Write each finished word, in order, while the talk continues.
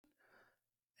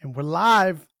And we're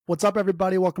live. What's up,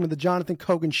 everybody? Welcome to the Jonathan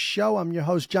Kogan Show. I'm your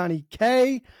host, Johnny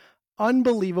K.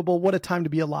 Unbelievable. What a time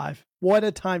to be alive. What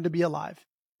a time to be alive.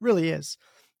 Really is.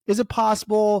 Is it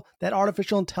possible that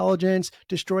artificial intelligence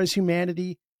destroys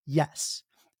humanity? Yes.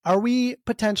 Are we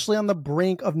potentially on the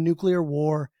brink of nuclear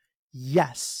war?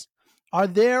 Yes. Are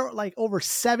there like over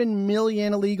 7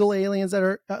 million illegal aliens that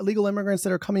are illegal immigrants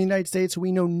that are coming to the United States who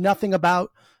we know nothing about?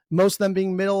 Most of them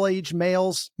being middle-aged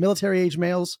males, military-age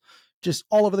males, just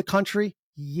all over the country?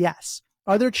 Yes.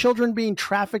 Are there children being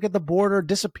trafficked at the border,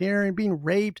 disappearing, being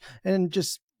raped, and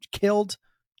just killed?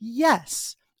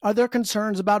 Yes. Are there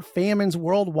concerns about famines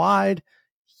worldwide?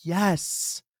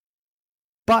 Yes.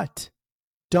 But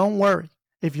don't worry.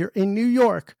 If you're in New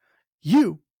York,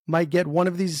 you might get one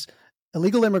of these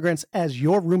illegal immigrants as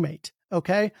your roommate,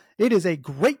 okay? It is a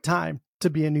great time to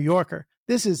be a New Yorker.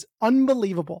 This is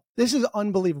unbelievable. This is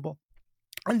unbelievable.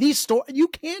 And these stories, you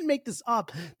can't make this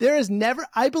up. There is never,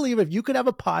 I believe if you could have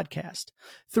a podcast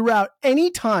throughout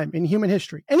any time in human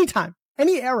history, anytime,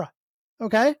 any era,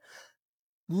 okay?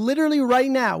 Literally right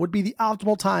now would be the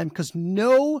optimal time because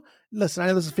listen, I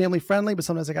know this is family friendly, but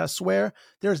sometimes I got to swear.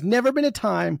 There's never been a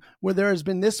time where there has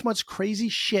been this much crazy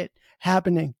shit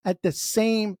happening at the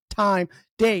same time,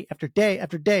 day after day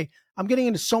after day. I'm getting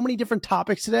into so many different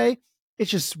topics today. It's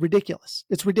just ridiculous.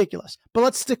 It's ridiculous. But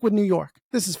let's stick with New York.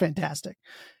 This is fantastic.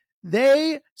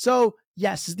 Yes,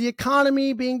 is the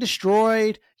economy being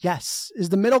destroyed? Yes. Is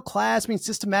the middle class being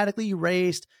systematically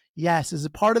erased? Yes. Is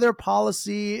it part of their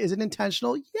policy? Is it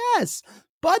intentional? Yes.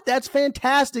 But that's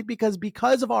fantastic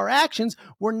because of our actions,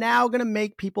 we're now going to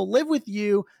make people live with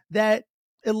you that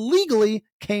illegally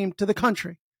came to the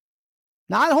country.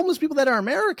 Not homeless people that are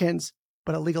Americans,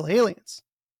 but illegal aliens.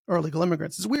 Or illegal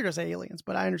immigrants. It's weird to say aliens,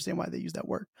 but I understand why they use that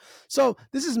word. So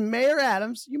this is Mayor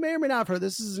Adams. You may or may not have heard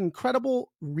this. This is an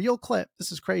incredible, real clip.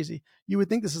 This is crazy. You would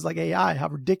think this is like AI, how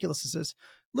ridiculous this is.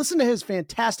 Listen to his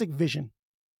fantastic vision.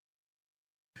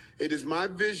 It is my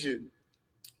vision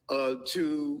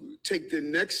to take the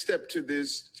next step to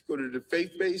this, to go to the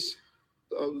faith-based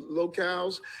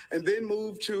locales, and then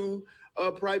move to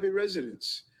private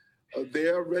residence.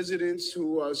 There are residents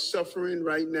who are suffering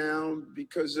right now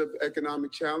because of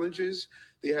economic challenges.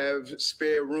 They have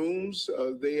spare rooms,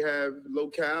 they have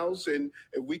locales, and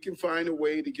if we can find a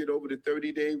way to get over the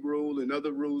 30-day rule and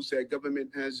other rules that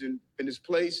government has in its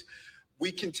place, we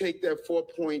can take that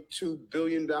 $4.2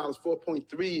 billion,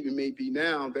 4.3 even maybe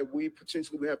now, that we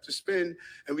potentially have to spend,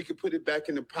 and we can put it back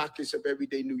in the pockets of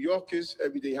everyday New Yorkers,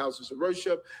 everyday houses of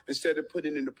worship, instead of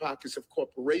putting it in the pockets of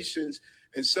corporations.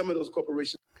 And some of those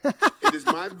corporations, it is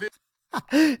my vision.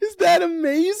 Is that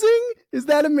amazing? Is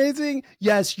that amazing?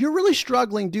 Yes, you're really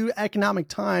struggling due to economic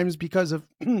times because of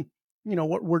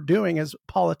what we're doing as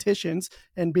politicians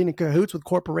and being in cahoots with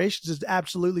corporations is to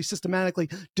absolutely systematically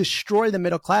destroy the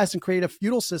middle class and create a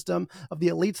feudal system of the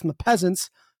elites and the peasants.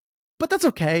 But that's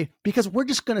okay because we're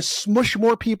just going to smush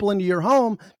more people into your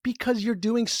home because you're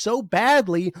doing so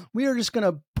badly. We are just going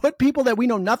to put people that we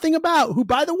know nothing about, who,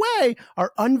 by the way,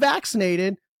 are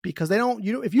unvaccinated because they don't,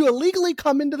 if you illegally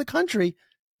come into the country,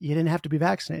 you didn't have to be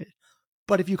vaccinated.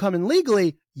 But if you come in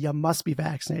legally, you must be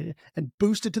vaccinated and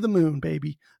boosted to the moon,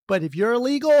 baby. But if you're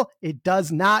illegal, it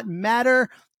does not matter.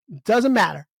 It doesn't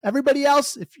matter. Everybody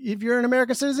else, if you're an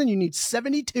American citizen, you need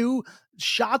 72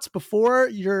 shots before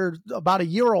you're about a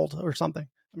year old or something.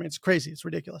 I mean, it's crazy. It's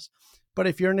ridiculous. But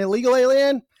if you're an illegal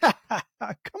alien, come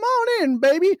on in,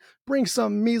 baby. Bring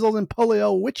some measles and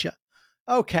polio with you.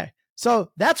 Okay,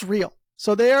 so that's real.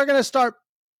 So they are going to start.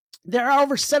 There are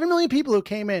over 7 million people who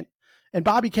came in. And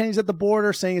Bobby Kennedy's at the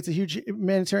border saying it's a huge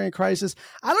humanitarian crisis.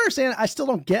 I don't understand. I still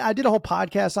don't get. I did a whole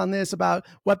podcast on this about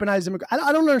weaponized immigration.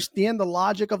 I don't understand the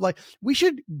logic of we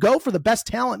should go for the best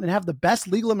talent and have the best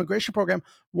legal immigration program.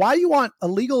 Why do you want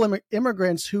illegal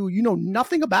immigrants who you know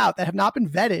nothing about, that have not been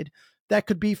vetted, that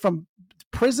could be from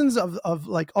prisons of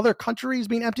other countries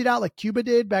being emptied out like Cuba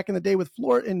did back in the day with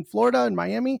Florida and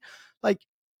Miami?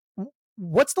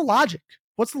 What's the logic?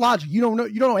 What's the logic? You don't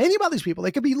know anything about these people.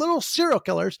 They could be little serial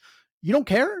killers. You don't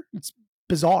care? It's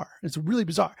bizarre. It's really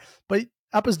bizarre. But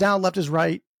up is down, left is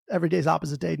right. Every day is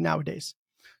opposite day nowadays.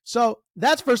 So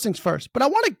that's first things first. But I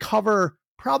want to cover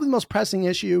probably the most pressing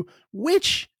issue,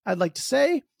 which I'd like to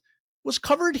say was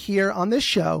covered here on this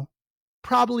show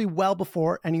probably well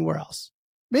before anywhere else,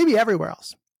 maybe everywhere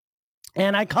else.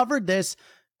 And I covered this.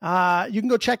 You can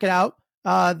go check it out.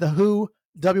 The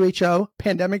WHO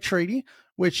Pandemic Treaty,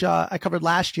 which I covered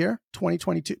last year,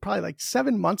 2022, probably like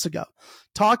 7 months ago,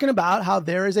 talking about how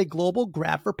there is a global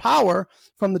grab for power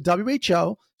from the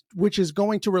WHO, which is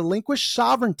going to relinquish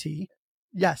sovereignty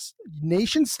yes,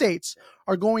 nation states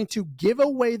are going to give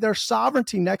away their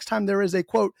sovereignty next time there is a,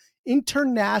 quote,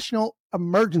 international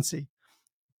emergency.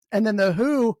 And then the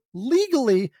WHO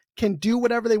legally can do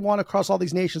whatever they want across all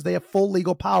these nations. They have full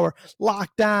legal power,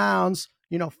 lockdowns,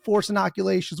 forced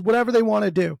inoculations, whatever they want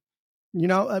to do,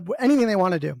 anything they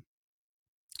want to do.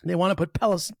 They want to put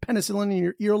penicillin in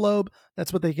your earlobe.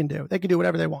 That's what they can do. They can do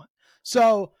whatever they want.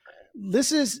 So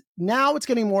this is, now it's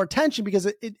getting more attention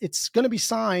because it's going to be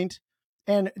signed,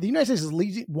 and the United States is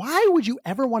leading. Why would you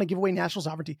ever want to give away national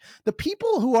sovereignty? The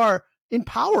people who are in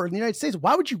power in the United States,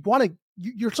 why would you want to?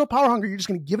 You're so power hungry, you're just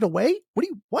going to give it away?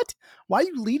 What? Why are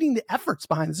you leading the efforts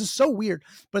behind this? This is so weird,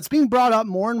 but it's being brought up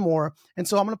more and more. And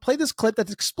so I'm going to play this clip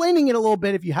that's explaining it a little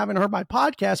bit. If you haven't heard my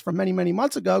podcast from many, many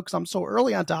months ago, because I'm so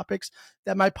early on topics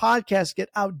that my podcasts get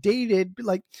outdated.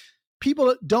 Like,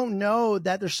 people don't know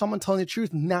that there's someone telling the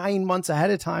truth 9 months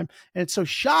ahead of time. And it's so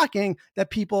shocking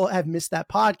that people have missed that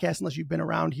podcast unless you've been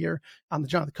around here on the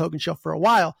Jonathan Kogan Show for a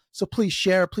while. So please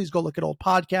share, please go look at old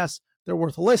podcasts. They're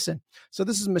worth a listen. So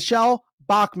this is Michelle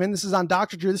Bachmann. This is on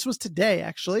Dr. Drew. This was today,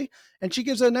 actually. And she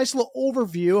gives a nice little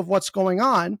overview of what's going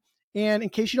on. And in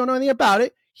case you don't know anything about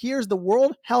it, here's the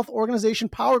World Health Organization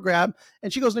power grab.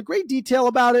 And she goes into great detail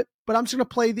about it, but I'm just going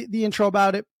to play the intro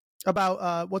about it,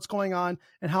 about what's going on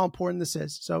and how important this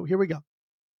is. So here we go.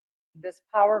 This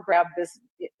power grab, this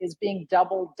is being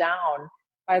doubled down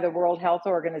by the World Health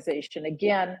Organization.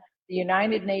 Again, the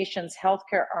United Nations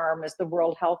healthcare arm is the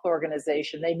World Health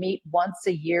Organization. They meet once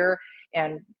a year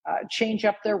and change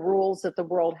up their rules at the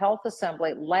World Health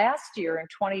Assembly. Last year in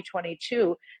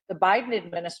 2022, the Biden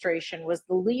administration was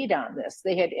the lead on this.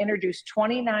 They had introduced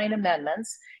 29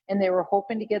 amendments and they were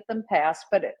hoping to get them passed,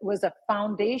 but it was a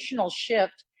foundational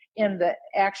shift in the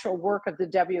actual work of the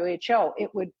WHO.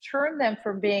 It would turn them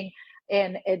from being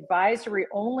an advisory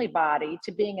only body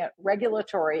to being a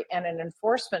regulatory and an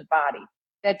enforcement body.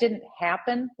 That didn't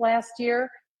happen last year,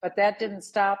 but that didn't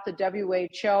stop the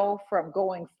WHO from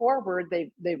going forward.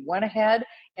 They went ahead,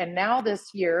 and now this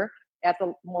year, at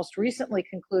the most recently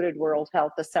concluded World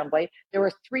Health Assembly, there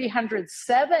were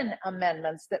 307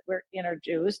 amendments that were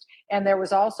introduced, and there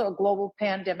was also a global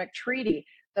pandemic treaty.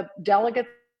 The delegates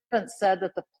said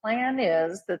that the plan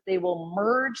is that they will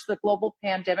merge the global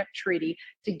pandemic treaty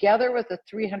together with the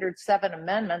 307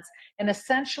 amendments, and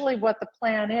essentially what the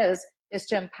plan is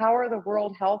to empower the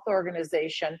World Health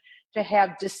Organization to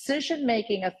have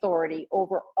decision-making authority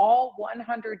over all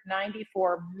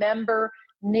 194 member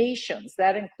nations.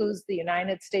 That includes the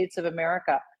United States of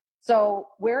America. So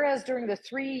whereas during the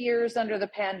 3 years under the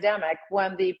pandemic,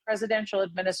 when the presidential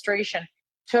administration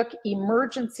took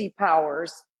emergency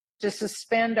powers to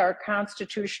suspend our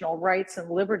constitutional rights and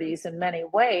liberties in many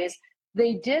ways,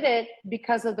 they did it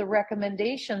because of the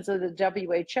recommendations of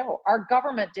the WHO. Our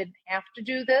government didn't have to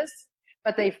do this,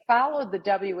 but they followed the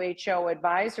WHO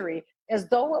advisory as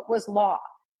though it was law.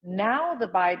 Now the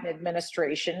Biden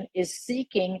administration is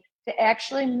seeking to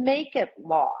actually make it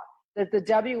law, that the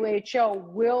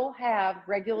WHO will have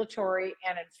regulatory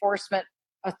and enforcement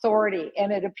authority.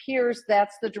 And it appears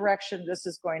that's the direction this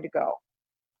is going to go.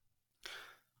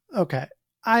 Okay.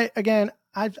 I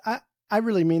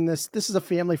really mean this. This is a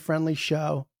family friendly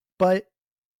show, but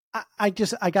I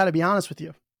got to be honest with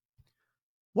you.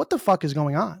 What the fuck is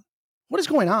going on? What is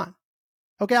going on?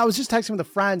 Okay. I was just texting with a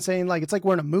friend saying like, it's like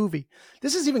we're in a movie.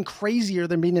 This is even crazier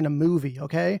than being in a movie.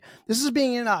 Okay. This is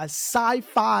being in a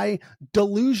sci-fi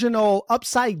delusional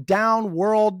upside down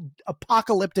world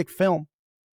apocalyptic film.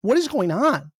 What is going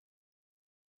on?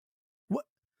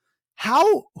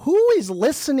 Who is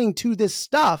listening to this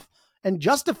stuff and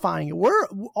justifying it? We're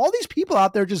all these people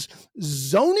out there just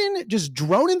zoning, just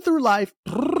droning through life,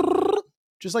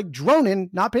 just like droning,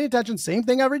 not paying attention, same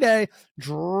thing every day,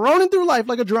 droning through life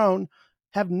like a drone,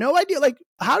 have no idea. Like,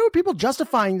 how are people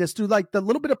justifying this through like the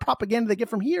little bit of propaganda they get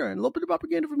from here and a little bit of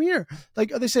propaganda from here?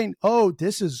 Like, are they saying, oh,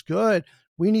 this is good.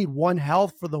 We need one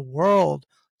health for the world.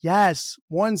 Yes.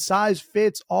 One size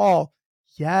fits all.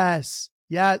 Yes.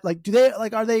 Yeah, like,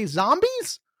 are they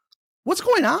zombies? What's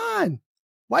going on?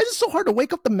 Why is it so hard to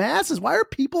wake up the masses? Why are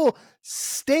people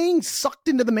staying sucked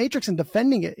into the matrix and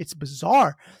defending it? It's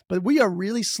bizarre, but we are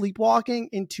really sleepwalking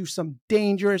into some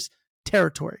dangerous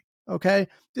territory. Okay.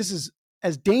 This is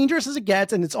as dangerous as it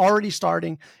gets, and it's already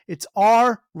starting. It's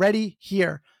already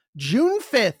here. June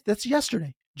 5th. That's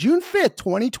yesterday. June 5th,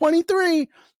 2023.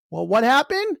 Well, what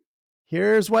happened?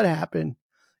 Here's what happened.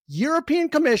 European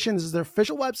Commission, this is their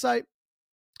official website.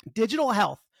 Digital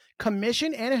Health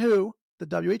Commission and WHO,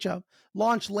 the WHO,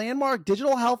 launched landmark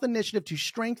digital health initiative to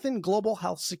strengthen global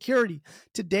health security.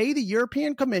 Today, the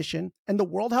European Commission and the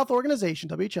World Health Organization,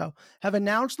 WHO, have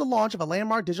announced the launch of a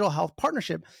landmark digital health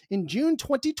partnership. In June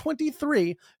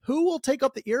 2023, WHO will take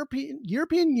up the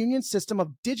European Union system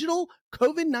of digital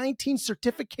COVID-19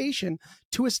 certification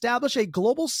to establish a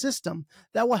global system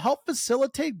that will help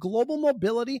facilitate global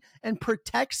mobility and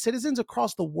protect citizens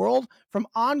across the world from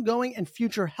ongoing and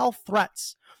future health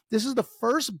threats. This is the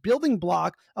first building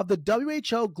block of the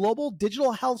WHO Global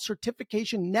Digital Health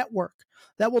Certification Network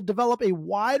that will develop a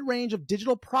wide range of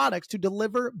digital products to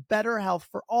deliver better health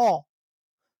for all.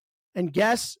 And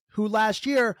guess who last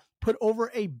year put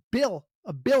over $1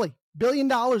 billion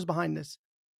behind this?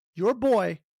 Your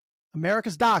boy,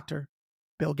 America's doctor,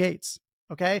 Bill Gates.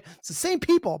 Okay? It's the same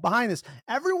people behind this.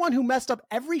 Everyone who messed up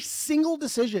every single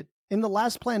decision in the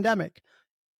last pandemic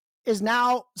is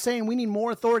now saying we need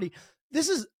more authority. This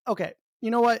is, okay,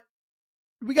 you know what?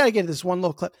 We got to get this one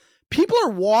little clip. People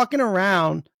are walking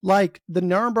around like the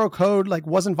Nuremberg Code like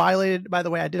wasn't violated. By the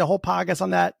way, I did a whole podcast on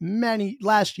that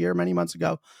last year, many months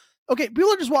ago. Okay, people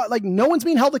are just like, no one's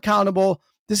being held accountable.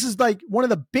 This is like one of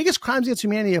the biggest crimes against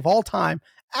humanity of all time.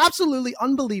 Absolutely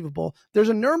unbelievable. There's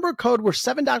a Nuremberg Code where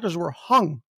 7 doctors were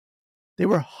hung. They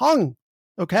were hung,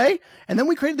 okay? And then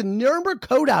we created the Nuremberg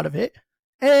Code out of it,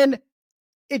 and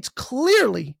it's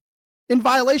clearly in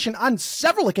violation on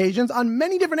several occasions, on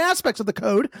many different aspects of the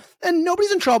code, and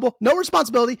nobody's in trouble, no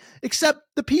responsibility, except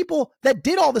the people that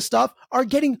did all this stuff are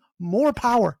getting more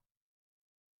power.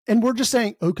 And we're just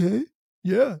saying, okay,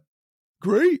 yeah,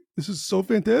 great. This is so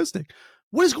fantastic.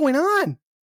 What is going on?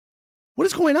 What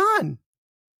is going on?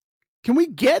 Can we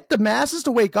get the masses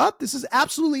to wake up? This is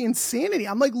absolutely insanity.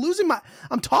 I'm like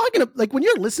I'm talking, like when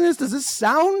you're listening to this, does this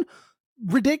sound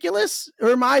ridiculous? Or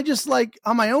am I just like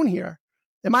on my own here?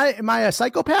 Am I a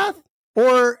psychopath,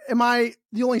 or am I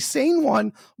the only sane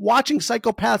one watching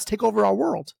psychopaths take over our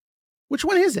world? Which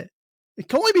one is it? It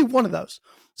can only be one of those.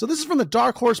 So this is from the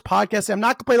Dark Horse podcast. I'm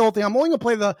not going to play the whole thing. I'm only going to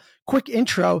play the quick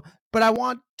intro, but I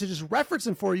want to just reference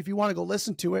them for you if you want to go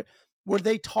listen to it, where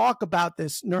they talk about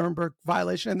this Nuremberg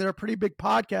violation. And they're a pretty big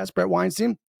podcast, Brett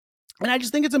Weinstein. And I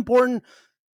just think it's important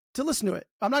to listen to it.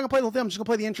 I'm not going to play the whole thing. I'm just going to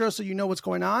play the intro so you know what's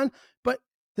going on. But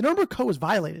the Nuremberg Code was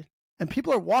violated. And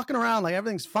people are walking around like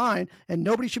everything's fine and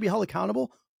nobody should be held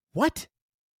accountable. What?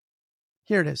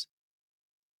 Here it is.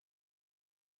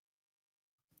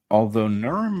 Although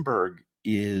Nuremberg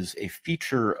is a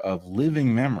feature of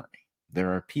living memory,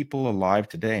 there are people alive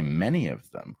today, many of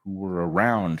them, who were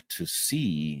around to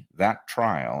see that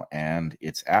trial and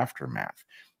its aftermath.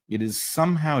 It is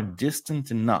somehow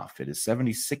distant enough. It is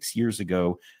 76 years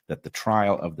ago that the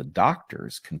trial of the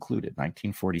doctors concluded,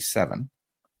 1947.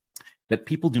 That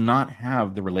people do not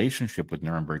have the relationship with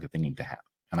Nuremberg that they need to have.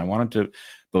 And I wanted to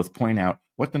both point out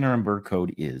what the Nuremberg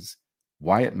Code is,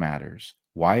 why it matters,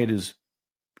 why it is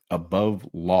above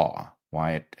law,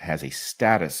 why it has a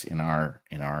status in our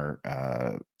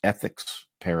ethics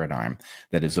paradigm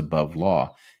that is above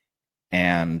law,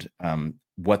 and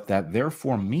what that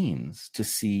therefore means to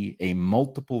see a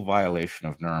multiple violation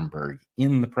of Nuremberg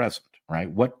in the present,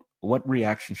 right? What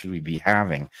reaction should we be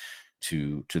having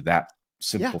to that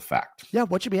simple fact? Yeah,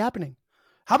 what should be happening?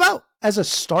 How about as a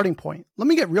starting point? Let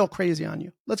me get real crazy on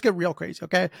you. Let's get real crazy,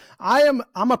 okay? I'm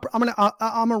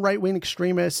a right-wing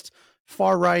extremist,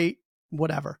 far right,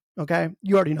 whatever, okay?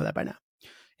 You already know that by now.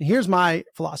 And here's my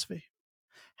philosophy.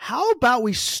 How about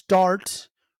we start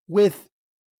with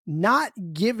not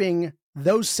giving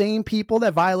those same people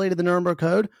that violated the Nuremberg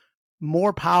Code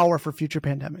more power for future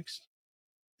pandemics?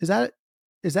 Is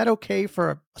that okay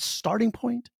for a starting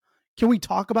point? Can we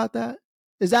talk about that?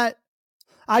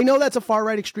 I know that's a far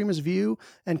right extremist view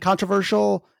and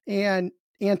controversial and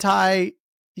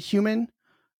anti-human,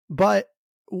 but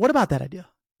what about that idea?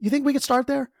 You think we could start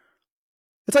there?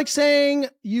 It's like saying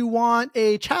you want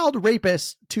a child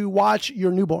rapist to watch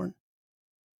your newborn.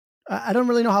 I don't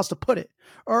really know how else to put it.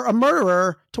 Or a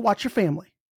murderer to watch your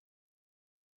family.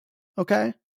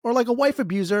 Okay? Or like a wife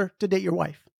abuser to date your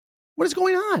wife. What is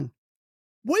going on?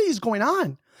 What is going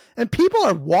on? And people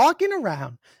are walking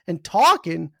around and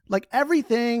talking like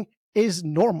everything is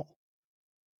normal.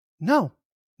 No,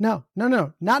 not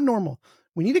normal.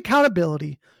 We need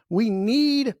accountability. We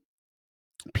need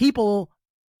people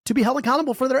to be held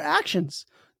accountable for their actions.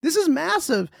 This is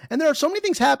massive. And there are so many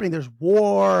things happening. There's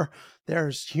war,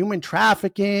 there's human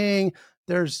trafficking,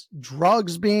 there's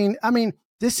drugs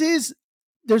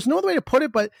there's no other way to put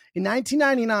it, but in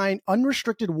 1999,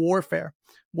 unrestricted warfare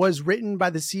was written by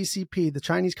the CCP, the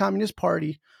Chinese Communist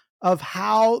Party, of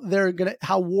how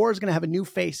war is going to have a new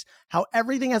face, how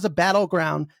everything has a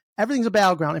battleground everything's a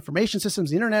battleground, information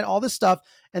systems, the internet, all this stuff,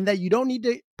 and that you don't need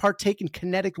to partake in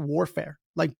kinetic warfare,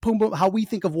 like boom, boom, how we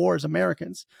think of war as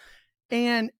Americans.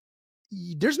 And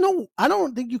I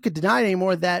don't think you could deny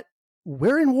anymore that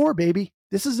we're in war, baby.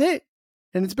 This is it.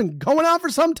 And it's been going on for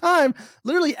some time.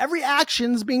 Literally every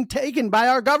action's being taken by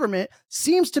our government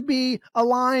seems to be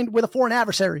aligned with a foreign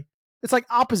adversary. It's like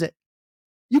opposite.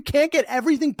 You can't get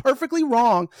everything perfectly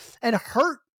wrong and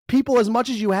hurt people as much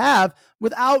as you have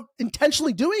without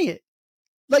intentionally doing it.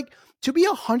 Like, to be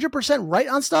 100% right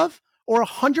on stuff or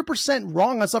 100%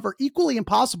 wrong on stuff are equally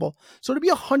impossible. So to be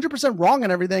 100% wrong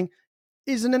on everything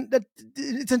it's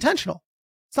intentional.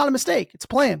 It's not a mistake. It's a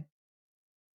plan.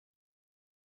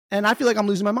 And I feel like I'm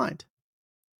losing my mind.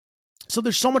 So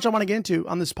there's so much I want to get into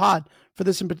on this pod for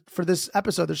this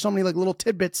episode. There's so many like little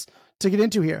tidbits to get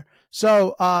into here.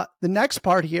 So the next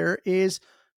part here is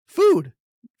food.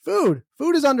 Food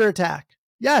is under attack.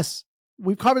 Yes,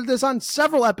 we've covered this on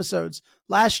several episodes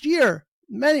last year.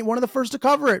 One of the first to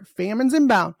cover it. Famines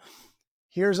inbound.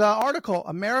 Here's an article.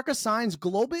 America signs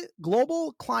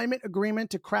global climate agreement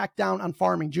to crack down on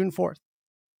farming, June 4th.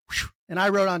 And I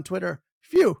wrote on Twitter,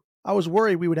 phew, I was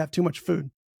worried we would have too much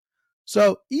food.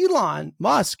 So Elon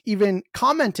Musk even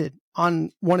commented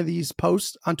on one of these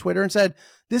posts on Twitter and said,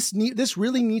 this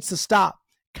really needs to stop.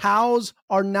 Cows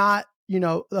are not,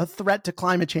 a threat to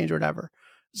climate change or whatever.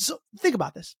 So think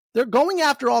about this. They're going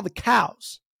after all the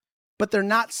cows, but they're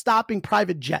not stopping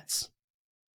private jets.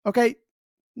 Okay.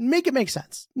 Make it make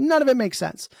sense. None of it makes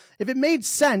sense. If it made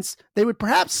sense, they would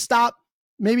perhaps stop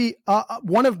maybe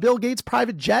one of Bill Gates'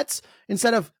 private jets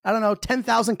instead of,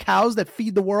 10,000 cows that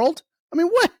feed the world. I mean,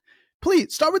 what?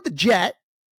 Please start with the jet,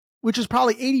 which is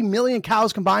probably 80 million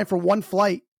cows combined for one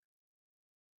flight,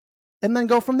 and then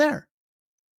go from there.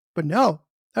 But no,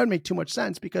 that would make too much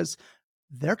sense because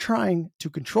they're trying to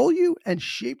control you and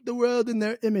shape the world in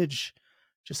their image,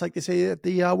 just like they say at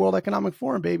the World Economic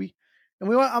Forum, baby.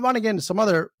 And I want to get into some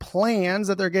other plans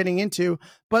that they're getting into,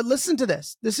 but listen to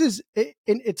this.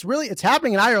 It's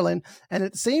happening in Ireland. And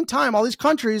at the same time, all these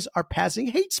countries are passing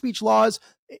hate speech laws,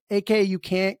 aka you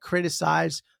can't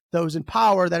criticize those in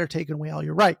power that are taking away all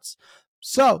your rights.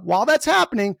 So while that's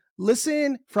happening,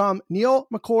 listen from Neil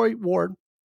McCoy Ward,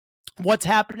 what's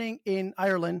happening in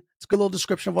Ireland. It's a good little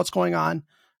description of what's going on.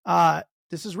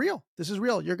 This is real.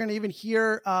 You're going to even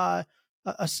hear a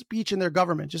speech in their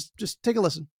government. Just take a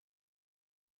listen.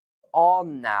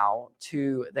 On now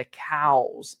to the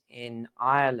cows in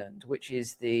Ireland, which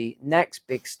is the next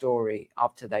big story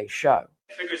of today's show.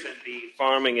 Figures in the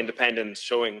Farming Independent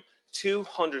showing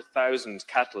 200,000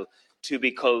 cattle to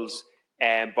be culled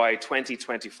by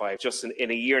 2025, just in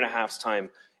a year and a half's time.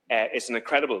 It's an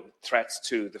incredible threat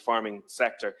to the farming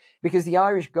sector. Because the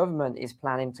Irish government is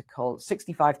planning to cull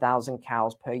 65,000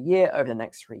 cows per year over the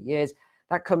next 3 years.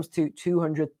 That comes to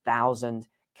 200,000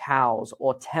 cows,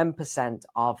 or 10%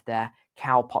 of their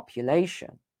cow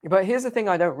population. But here's the thing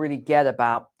I don't really get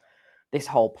about this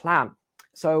whole plan.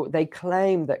 So they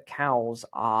claim that cows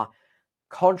are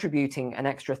contributing an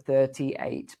extra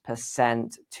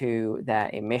 38% to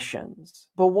their emissions.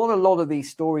 But what a lot of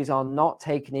these stories are not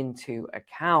taken into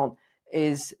account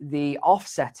is the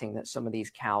offsetting that some of these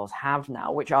cows have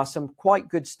now, which are some quite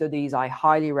good studies. I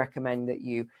highly recommend that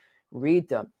you read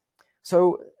them.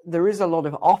 So there is a lot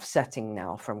of offsetting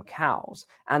now from cows.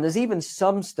 And there's even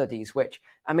some studies which,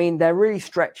 they're really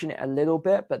stretching it a little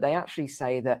bit, but they actually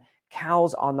say that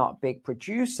cows are not big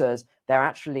producers. They're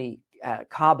actually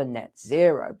carbon net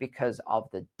zero because of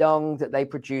the dung that they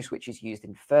produce, which is used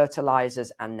in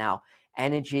fertilizers and now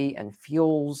energy and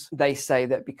fuels. They say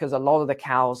that because a lot of the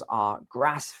cows are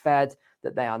grass fed,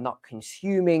 that they are not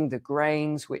consuming the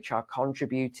grains which are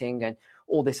contributing and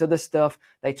all this other stuff.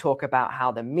 They talk about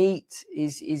how the meat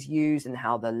is used and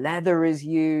how the leather is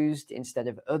used instead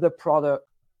of other products.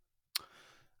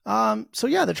 So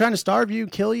yeah, they're trying to starve you,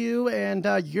 kill you, and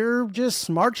you're just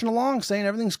marching along saying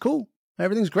everything's cool.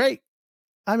 Everything's great.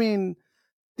 They're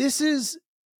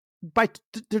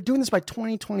doing this by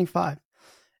 2025.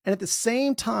 And at the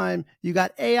same time, you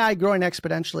got AI growing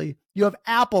exponentially. You have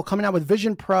Apple coming out with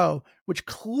Vision Pro, which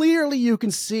clearly you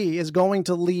can see is going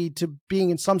to lead to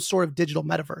being in some sort of digital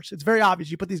metaverse. It's very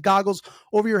obvious. You put these goggles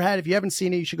over your head. If you haven't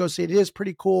seen it, you should go see it. It is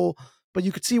pretty cool, but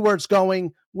you could see where it's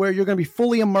going, where you're going to be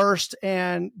fully immersed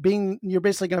and you're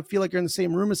basically going to feel like you're in the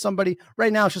same room as somebody.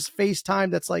 Right now, it's just FaceTime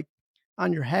that's like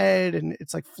on your head and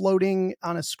it's like floating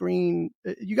on a screen.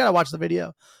 You got to watch the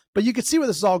video, but you can see where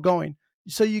this is all going.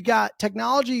 So you got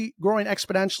technology growing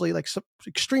exponentially, like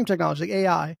extreme technology, like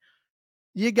AI.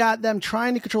 You got them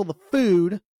trying to control the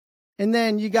food, and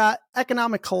then you got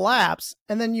economic collapse.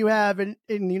 And then you have in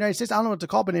the United States, I don't know what to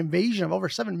call it, but an invasion of over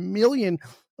 7 million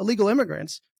illegal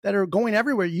immigrants. that are going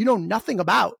everywhere you know nothing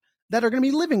about that are going to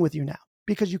be living with you now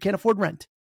because you can't afford rent.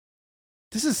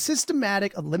 This is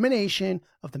systematic elimination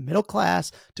of the middle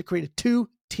class to create a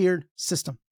two-tiered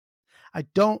system. I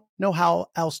don't know how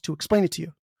else to explain it to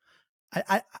you.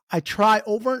 I try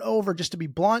over and over just to be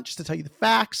blunt, just to tell you the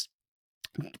facts,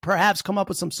 perhaps come up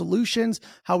with some solutions,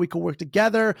 how we could work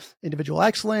together, individual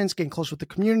excellence, getting close with the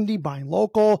community, buying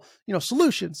local,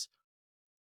 solutions.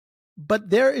 But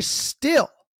there is still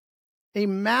a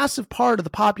massive part of the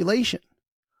population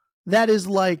that is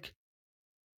like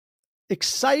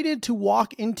excited to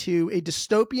walk into a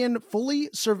dystopian, fully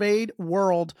surveyed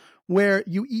world where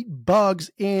you eat bugs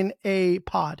in a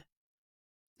pod.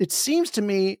 It seems to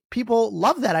me people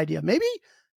love that idea. Maybe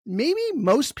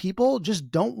most people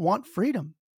just don't want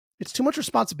freedom. It's too much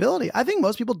responsibility. I think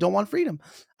most people don't want freedom.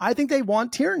 I think they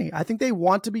want tyranny. I think they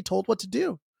want to be told what to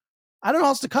do. I don't know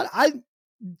how else to cut.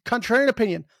 Contrarian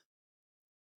opinion,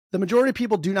 the majority of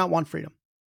people do not want freedom.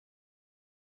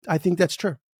 I think that's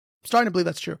true. I'm starting to believe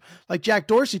that's true. Like Jack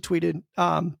Dorsey tweeted,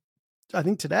 I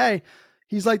think today,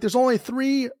 he's like, there's only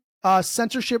 3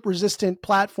 censorship-resistant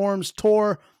platforms,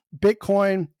 Tor,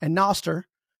 Bitcoin, and Nostr.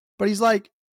 But he's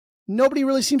like, nobody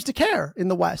really seems to care in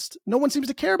the West. No one seems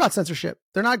to care about censorship.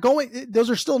 They're not going, those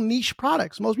are still niche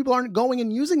products. Most people aren't going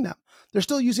and using them. They're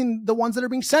still using the ones that are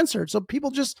being censored. So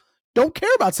people just don't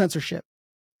care about censorship.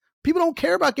 People don't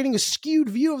care about getting a skewed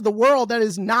view of the world that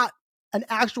is not an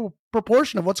actual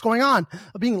proportion of what's going on,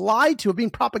 of being lied to, of being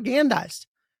propagandized.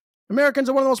 Americans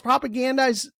are one of the most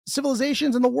propagandized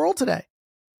civilizations in the world today.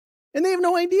 And they have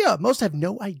no idea. Most have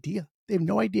no idea. They have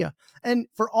no idea. And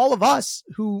for all of us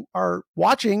who are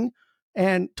watching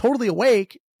and totally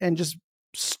awake and just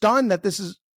stunned that this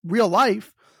is real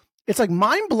life, it's like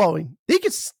mind blowing. They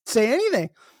could say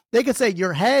anything. They could say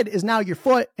your head is now your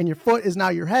foot and your foot is now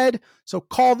your head. So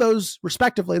call those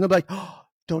respectively. And they'll be like, oh,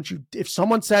 don't you, if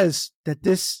someone says that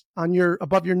this on your,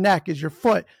 above your neck is your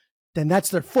foot, then that's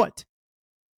their foot.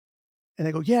 And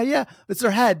they go, yeah, it's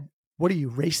their head. What are you,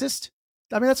 racist?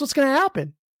 I mean, that's what's going to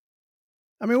happen.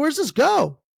 I mean, where's this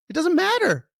go? It doesn't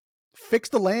matter. Fix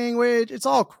the language. It's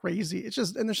all crazy. It's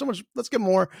just, and there's so much, let's get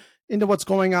more into what's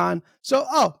going on. So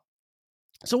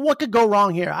what could go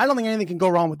wrong here? I don't think anything can go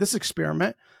wrong with this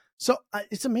experiment. So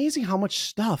it's amazing how much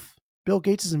stuff Bill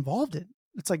Gates is involved in.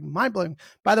 It's like mind blowing.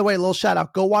 By the way, a little shout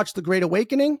out. Go watch The Great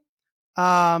Awakening.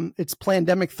 It's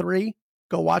Plandemic 3.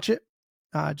 Go watch it.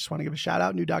 I just want to give a shout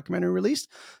out. New documentary released.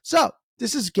 So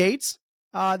this is Gates.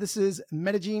 This is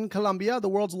Medellin, Colombia, the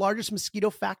world's largest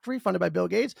mosquito factory funded by Bill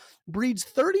Gates, breeds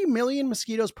 30 million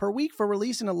mosquitoes per week for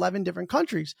release in 11 different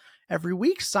countries. Every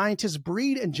week, scientists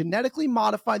breed and genetically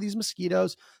modify these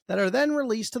mosquitoes that are then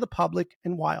released to the public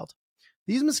and wild.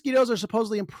 These mosquitoes are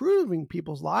supposedly improving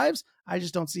people's lives. I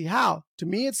just don't see how. To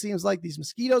me, it seems like these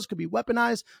mosquitoes could be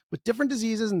weaponized with different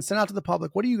diseases and sent out to the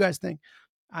public. What do you guys think?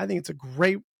 I think it's a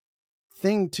great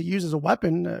thing to use as a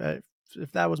weapon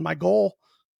if that was my goal.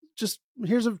 Just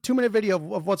here's a 2-minute video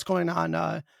of what's going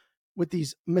on with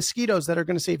these mosquitoes that are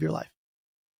going to save your life.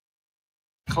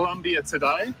 Colombia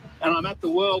today, and I'm at the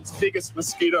world's biggest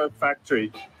mosquito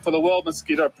factory for the World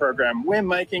Mosquito Program. We're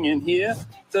making in here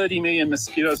 30 million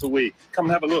mosquitoes a week. Come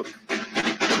and have a look.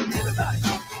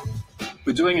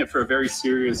 We're doing it for a very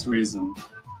serious reason.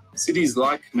 Cities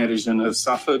like Medellin have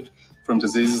suffered from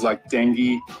diseases like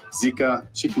dengue, Zika,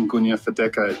 chikungunya for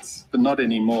decades, but not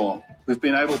anymore. We've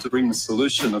been able to bring the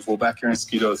solution of Wolbachia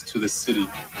mosquitoes to this city.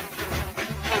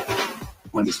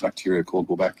 When this bacteria called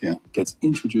Wolbachia gets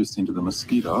introduced into the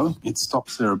mosquito, it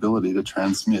stops their ability to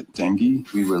transmit dengue.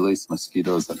 We release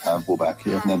mosquitoes that have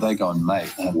Wolbachia. Now they go and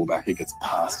mate, and Wolbachia gets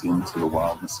passed into the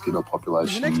wild mosquito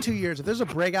population. In the next 2 years, if there's a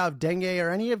breakout of dengue or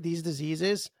any of these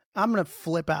diseases, I'm going to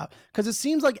flip out because it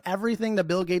seems like everything that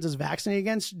Bill Gates is vaccinating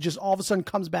against just all of a sudden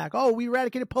comes back. Oh, we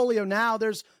eradicated polio. Now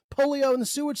there's polio in the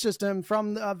sewage system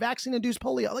from vaccine-induced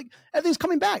polio. Like everything's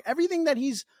coming back. Everything that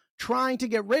he's trying to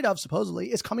get rid of,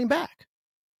 supposedly, is coming back.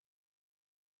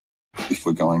 If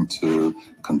we're going to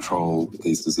control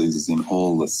these diseases in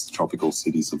all the tropical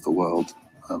cities of the world,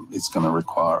 it's going to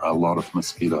require a lot of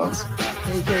mosquitoes.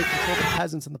 They control the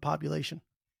peasants in the population.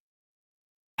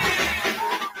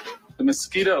 The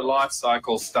mosquito life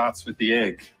cycle starts with the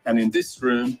egg, and in this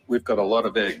room, we've got a lot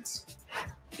of eggs.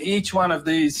 Each one of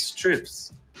these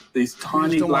strips, these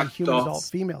tiny don't black want human adult dots,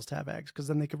 females to have eggs because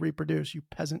then they could reproduce. You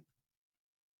peasant.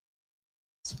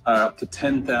 are up to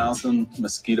 10,000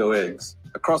 mosquito eggs.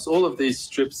 Across all of these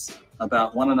strips,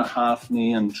 about 1.5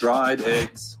 million dried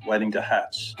eggs waiting to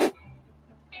hatch.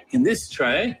 In this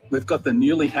tray, we've got the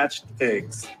newly hatched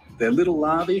eggs. They're little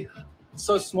larvae,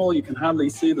 so small you can hardly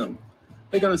see them.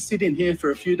 They're going to sit in here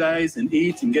for a few days and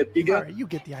eat and get bigger. All right, you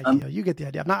get the idea. You get the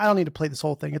idea. I don't need to play this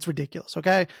whole thing. It's ridiculous,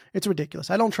 okay? It's ridiculous.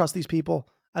 I don't trust these people.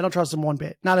 I don't trust them one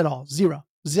bit. Not at all. Zero.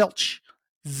 Zilch.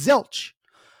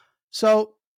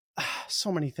 So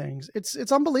many things.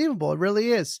 It's unbelievable. It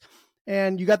really is.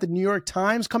 And you got the New York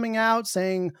Times coming out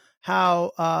saying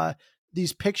how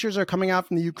these pictures are coming out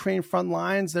from the Ukraine front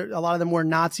lines. A lot of them wear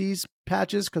Nazis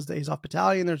patches because the Azov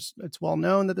Battalion, it's well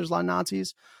known that there's a lot of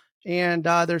Nazis. And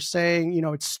they're saying,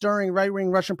 it's stirring right-wing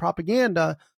Russian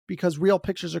propaganda because real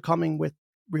pictures are coming with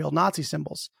real Nazi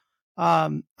symbols.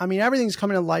 Everything's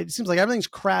coming to light. It seems like everything's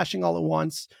crashing all at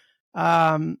once.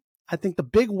 I think the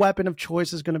big weapon of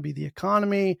choice is going to be the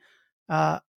economy.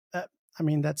 That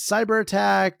cyber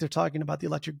attack. They're talking about the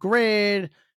electric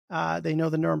grid. They know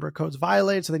the Nuremberg Code's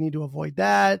violated, so they need to avoid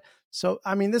that. So,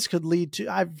 this could lead to,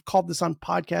 I've called this on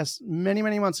podcasts many,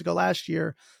 many months ago last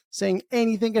year, saying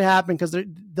anything could happen because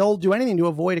they'll do anything to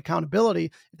avoid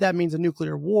accountability. If that means a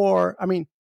nuclear war.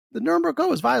 The Nuremberg Code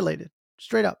was violated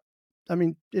straight up.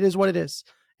 It is what it is.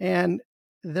 And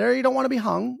there you don't want to be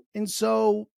hung. And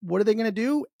so what are they going to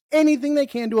do? Anything they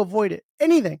can to avoid it.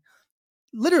 Anything.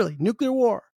 Literally, nuclear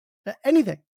war.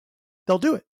 Anything. They'll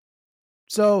do it.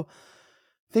 So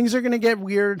things are going to get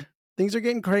weird. Things are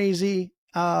getting crazy.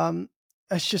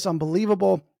 It's just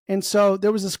unbelievable. And so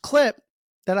there was this clip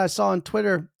that I saw on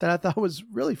Twitter that I thought was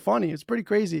really funny. It's pretty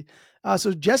crazy.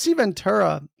 So Jesse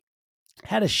Ventura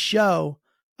had a show.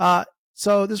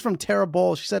 So this is from Tara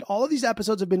Bowles. She said, all of these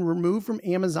episodes have been removed from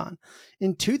Amazon.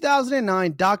 In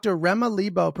 2009, Dr. Rema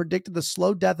Lebo predicted the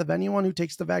slow death of anyone who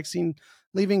takes the vaccine,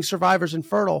 leaving survivors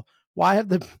infertile. Why have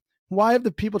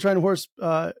the people trying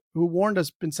to who warned us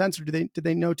been censored? Did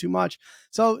they know too much?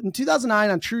 So in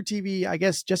 2009 on True TV, I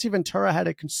guess Jesse Ventura had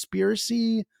a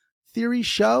conspiracy theory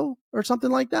show or something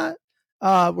like that,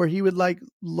 where he would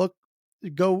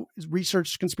go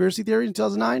research conspiracy theories in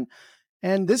 2009.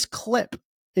 And this clip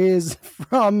is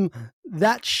from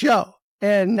that show.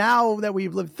 And now that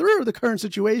we've lived through the current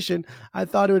situation, I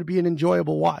thought it would be an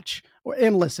enjoyable watch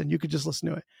and listen. You could just listen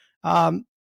to it.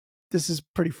 This is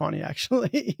pretty funny,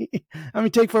 actually.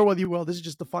 Take for what you will. This is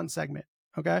just the fun segment.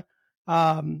 Okay.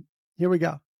 Here we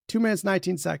go. 2 minutes,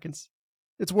 19 seconds.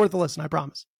 It's worth a listen. I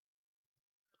promise.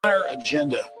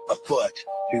 Agenda afoot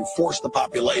to force the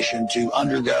population to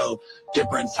undergo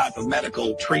different type of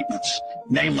medical treatments,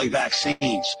 namely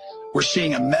vaccines. We're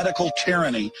seeing a medical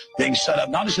tyranny being set up,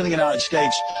 not just in the United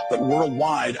States, but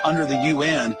worldwide under the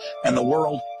UN and the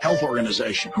World Health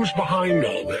Organization. Who's behind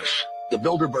all this? The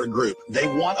Bilderberg Group. They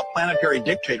want a planetary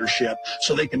dictatorship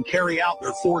so they can carry out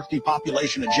their fourth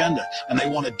depopulation agenda, and they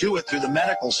want to do it through the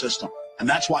medical system. And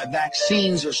that's why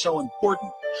vaccines are so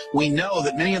important. We know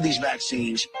that many of these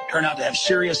vaccines turn out to have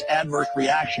serious adverse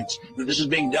reactions. This is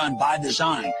being done by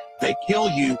design. They kill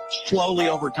you slowly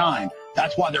over time.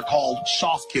 That's why they're called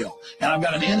soft kill. And I've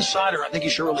got an insider I think you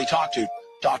should really talk to,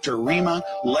 Dr. Rema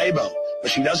Lebo.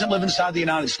 But she doesn't live inside the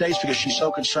United States because she's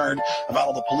so concerned about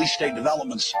all the police state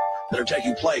developments that are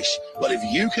taking place. But if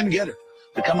you can get her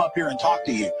to come up here and talk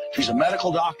to you, she's a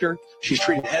medical doctor, she's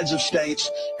treated heads of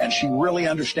states, and she really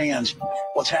understands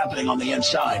what's happening on the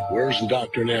inside. Where's the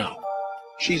doctor now?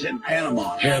 She's in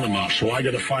Panama. Panama, so I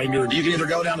got to find her. You can either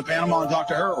go down to Panama and talk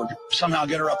to her or somehow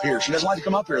get her up here. She doesn't like to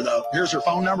come up here, though. Here's her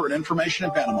phone number and information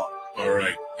in Panama. All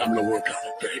right, I'm going to work on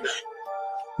it, baby.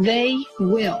 They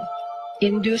will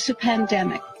induce a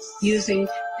pandemic using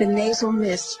the nasal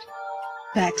mist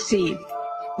vaccine,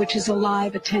 which is a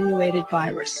live attenuated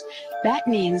virus. That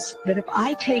means that if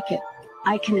I take it,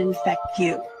 I can infect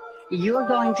you. You're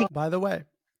going to... By the way,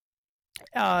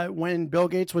 when Bill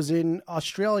Gates was in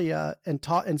Australia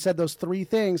and said those three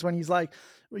things, when he's like,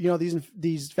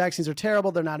 these vaccines are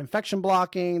terrible, they're not infection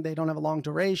blocking, they don't have a long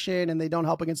duration, and they don't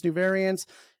help against new variants.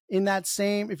 In that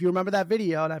same, if you remember that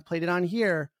video, and I played it on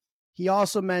here, he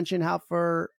also mentioned how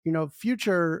for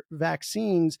future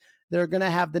vaccines, they're going to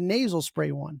have the nasal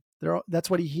spray one. That's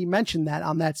what he mentioned that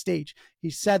on that stage. He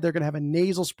said they're going to have a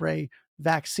nasal spray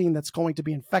vaccine that's going to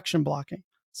be infection blocking.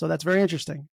 So that's very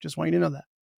interesting. Just want you to know that,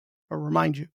 or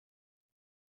remind you.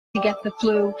 To get the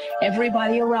flu,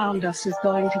 everybody around us is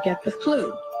going to get the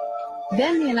flu.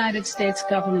 Then the United States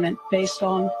government, based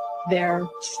on their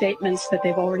statements that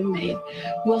they've already made,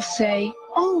 will say,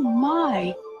 oh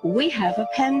my, we have a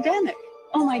pandemic.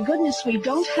 Oh my goodness, we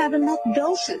don't have enough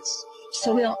doses.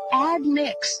 So we'll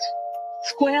admix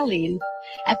squalene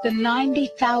at the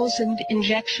 90,000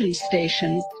 injection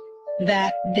stations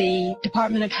that the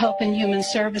Department of Health and Human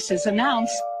Services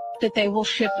announced that they will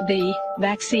ship the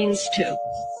vaccines to.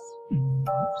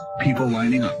 People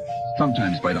lining up,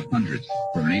 sometimes by the hundreds,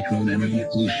 for an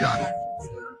H1N1 flu shot.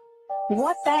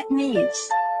 What that means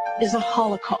is a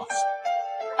Holocaust.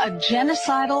 a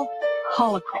genocidal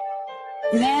holocaust.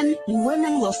 Men and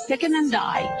women will sicken and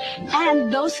die,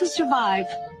 and those who survive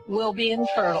will be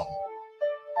infertile.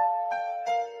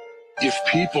 If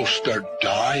people start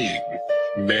dying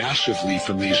massively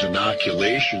from these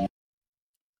inoculations,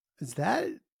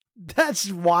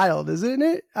 that's wild, isn't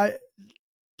it? I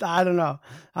don't know.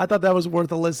 I thought that was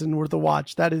worth a listen, worth a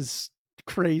watch. That is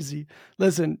crazy.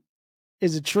 Listen,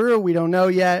 is it true? We don't know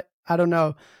yet. I don't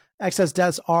know. Excess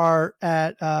deaths are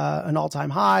at an all-time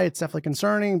high. It's definitely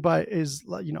concerning, but is,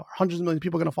 hundreds of millions of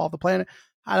people going to fall off the planet?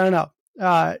 I don't know.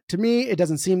 To me, it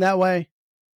doesn't seem that way.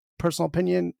 Personal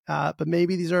opinion. But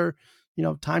maybe these are,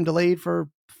 time delayed for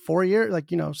 4 years.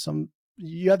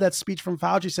 You have that speech from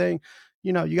Fauci saying,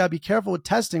 you got to be careful with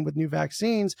testing with new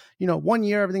vaccines. 1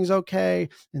 year, everything's okay.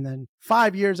 And then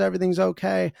 5 years, everything's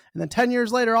okay. And then 10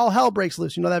 years later, all hell breaks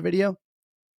loose. You know that video?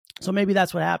 So maybe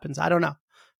that's what happens. I don't know.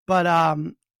 But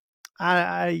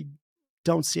I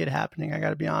don't see it happening. I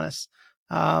got to be honest.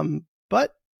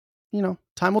 But,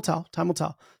 time will tell. Time will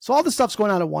tell. So all this stuff's going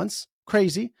on at once.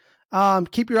 Crazy.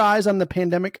 Keep your eyes on the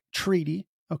pandemic treaty.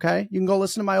 Okay. You can go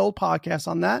listen to my old podcast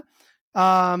on that.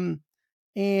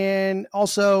 And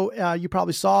also, you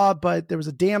probably saw, but there was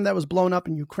a dam that was blown up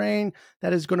in Ukraine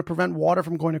that is going to prevent water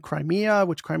from going to Crimea,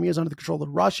 which Crimea is under the control of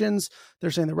the Russians.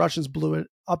 They're saying the Russians blew it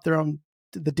up their own,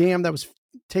 the dam that was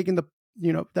taking that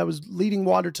was leading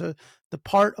water to the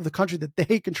part of the country that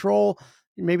they control.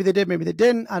 Maybe they did, maybe they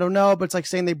didn't. I don't know, but it's like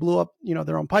saying they blew up,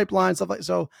 their own pipeline, stuff like,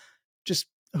 so just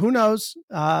who knows?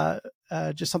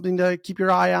 Just something to keep your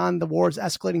eye on. The war is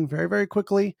escalating very, very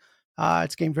quickly.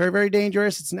 It's getting very, very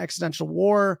dangerous. It's an existential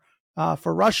war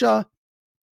for Russia.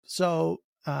 So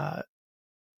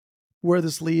where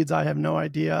this leads, I have no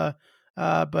idea.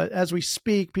 But as we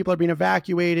speak, people are being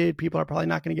evacuated. People are probably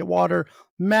not going to get water.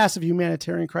 Massive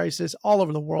humanitarian crisis all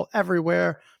over the world,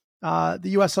 everywhere. The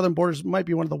U.S. southern borders might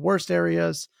be one of the worst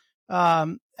areas.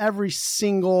 Every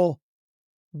single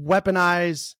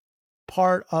weaponized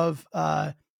part of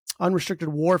unrestricted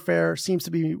warfare seems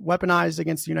to be weaponized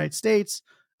against the United States.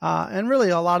 And really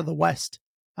a lot of the West.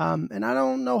 And I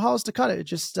don't know how else to cut it. It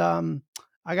just, I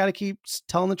got to keep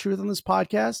telling the truth on this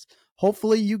podcast.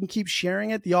 Hopefully you can keep sharing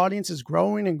it. The audience is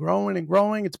growing and growing and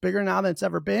growing. It's bigger now than it's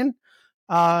ever been.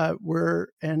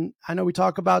 And I know we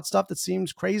talk about stuff that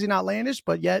seems crazy and outlandish,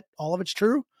 but yet all of it's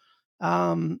true.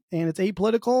 And it's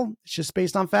apolitical. It's just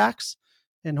based on facts.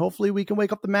 And hopefully we can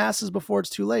wake up the masses before it's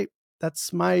too late.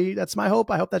 That's my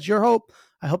hope. I hope that's your hope.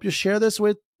 I hope you'll share this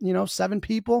with, 7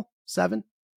 people. 7.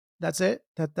 That's it.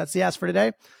 That's the ask for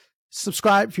today.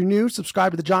 Subscribe if you're new.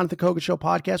 Subscribe to the Jonathan Kogut Show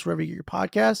podcast, wherever you get your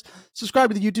podcast.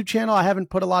 Subscribe to the YouTube channel. I haven't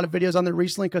put a lot of videos on there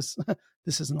recently because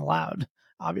this isn't allowed,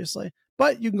 obviously.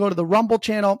 But you can go to the Rumble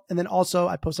channel. And then also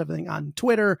I post everything on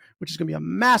Twitter, which is going to be a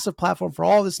massive platform for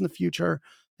all this in the future.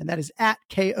 And that is at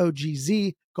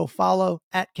KOGZ. Go follow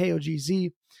at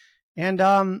KOGZ.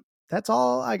 And that's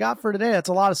all I got for today. That's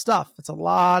a lot of stuff.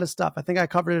 I think I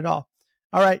covered it all.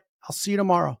 All right. I'll see you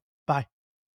tomorrow.